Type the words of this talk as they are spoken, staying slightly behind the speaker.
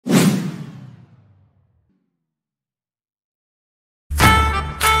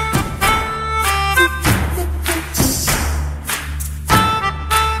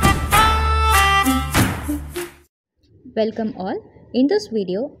Welcome all. In this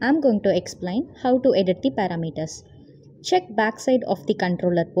video, I am going to explain how to edit the parameters. Check backside of the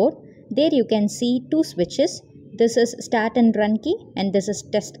controller board. There you can see two switches. This is start and run key and this is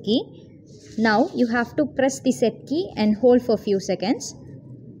test key. Now you have to press the set key and hold for few seconds.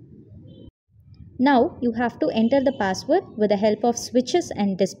 Now you have to enter the password with the help of switches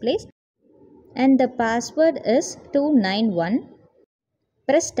and displays. And the password is 291.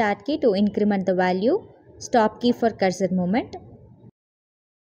 Press start key to increment the value. Stop key for cursor movement.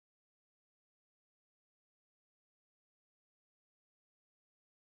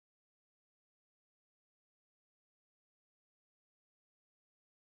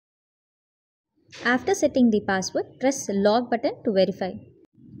 After setting the password, press log button to verify.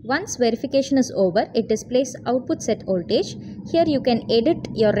 Once verification is over, it displays output set voltage. Here you can edit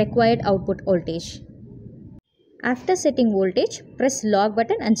your required output voltage. After setting voltage, press log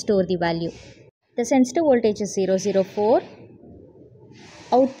button and store the value. The sensitive voltage is 004.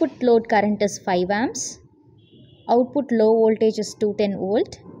 Output load current is 5 amps. Output low voltage is 210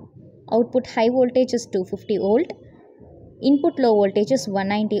 volt. Output high voltage is 250 volt. Input low voltage is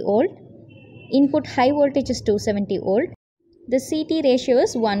 190 volt. Input high voltage is 270 volt. The CT ratio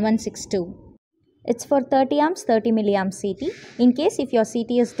is 1162. It's for 30 amps, 30 milliamps CT. In case if your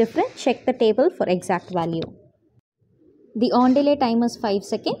CT is different, check the table for exact value. The on delay time is 5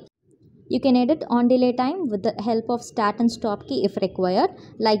 seconds. You can edit on delay time with the help of start and stop key if required.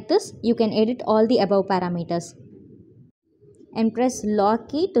 Like this, you can edit all the above parameters. And press lock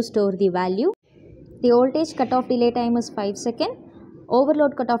key to store the value. The voltage cutoff delay time is 5 seconds.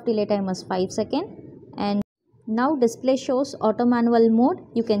 Overload cutoff delay time is 5 seconds. And now display shows auto manual mode.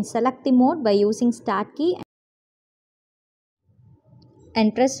 You can select the mode by using start key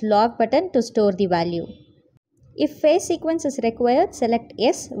and press lock button to store the value. If phase sequence is required, select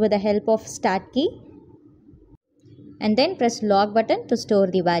yes with the help of start key and then press lock button to store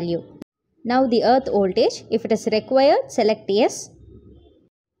the value. Now the earth voltage, if it is required, select yes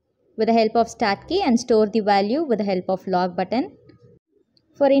with the help of start key and store the value with the help of lock button.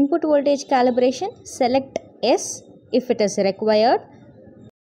 For input voltage calibration, select yes if it is required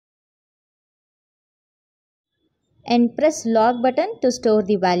and press lock button to store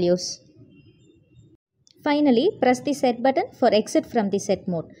the values. Finally, press the set button for exit from the set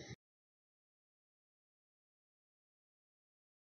mode.